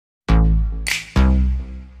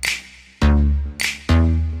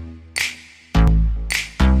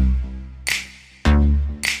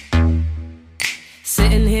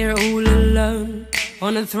here all alone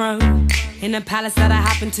on a throne in a palace that I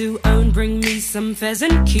happen to own. Bring me some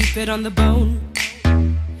pheasant, keep it on the bone.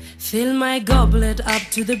 Fill my goblet up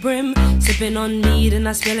to the brim, sipping on mead and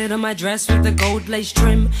I spill it on my dress with the gold lace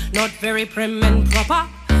trim. Not very prim and proper,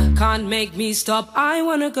 can't make me stop. I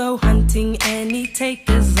wanna go hunting any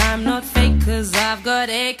takers. I'm not fake cause I've got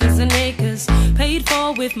acres and acres, paid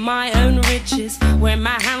for with my own riches, where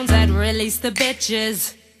my hounds had released the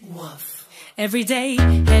bitches. Woof. Every day,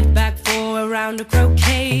 head back for a round of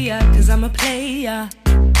croquet, cause I'm a player,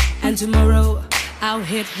 and tomorrow I'll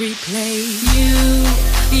hit replay.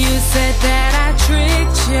 You said that I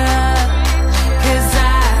tricked ya, cause I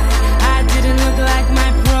didn't look like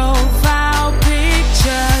my profile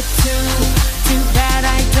picture. Too bad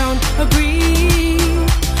I don't agree,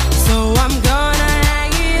 so I'm gonna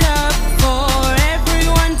hang it up for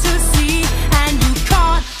everyone to see. And you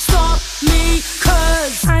can't stop me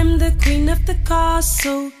cause I'm the queen of the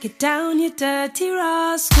castle. Get down, you dirty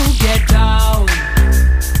rascal. Get down.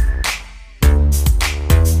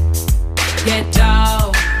 Get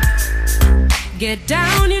down. Get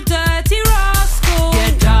down, you dirty rascal.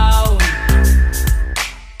 Get down.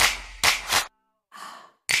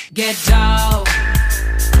 Get down.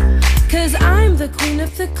 Cause I'm the queen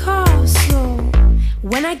of the castle.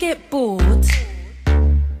 When I get bored,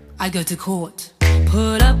 I go to court.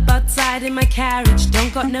 Put up outside in my carriage,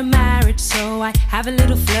 don't got no marriage, so I have a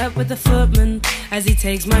little flirt with the footman as he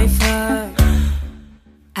takes my fur.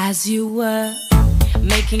 As you were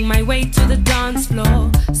making my way to the dance floor,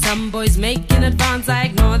 some boys make in advance, I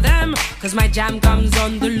ignore them, cause my jam comes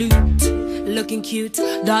on the lute. Looking cute,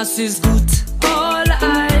 das ist gut. All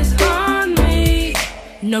eyes on me,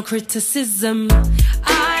 no criticism.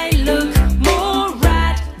 I look more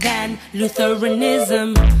rad than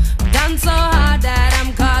Lutheranism. Done so hard that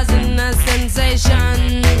I'm causing a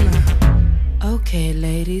sensation. Okay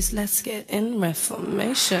ladies, let's get in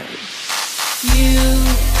reformation. You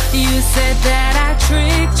said that I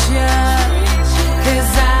tricked ya,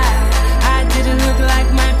 cause I didn't look like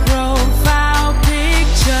my profile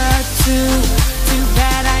picture. Too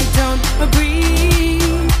bad I don't agree,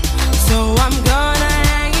 so I'm gonna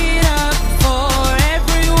hang it up for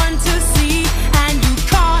everyone to see. And you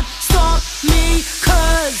can't stop me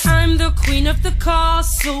cause I'm the queen of the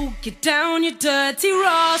castle. Get down, you dirty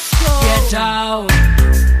rascal. Get down.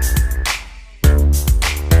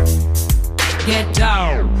 Get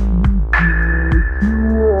down.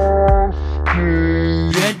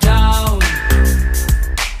 Get down.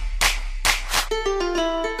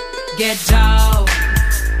 Get down.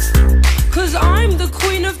 Cause I'm the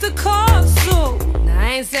queen of the castle. Now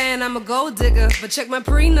I ain't saying I'm a gold digger, but check my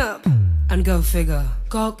prenup and go figure.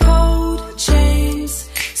 Got gold chains,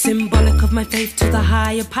 symbolic of my faith to the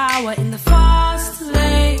higher power in the fast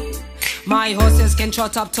lane. My horses can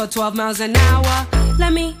trot up to 12 miles an hour.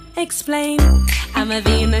 Let me explain. I'm a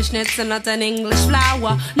Venus schnitzel, not an English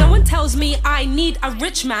flower. No one tells me I need a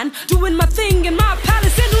rich man doing my thing in my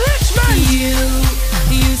palace in Richmond.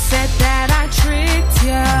 You said that I tricked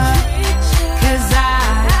ya, cause I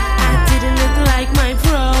didn't look like my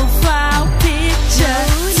profile picture.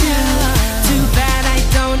 Too bad I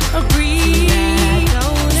don't agree,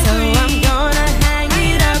 so I'm gonna hang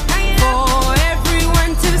it up for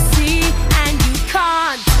everyone to see. And you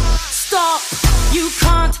can't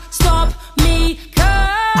stop me,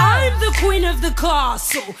 cause I'm the queen of the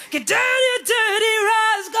castle. Get down, you dirty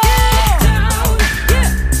rascal. Get down,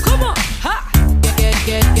 yeah, come on, ha.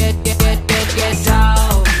 Get down.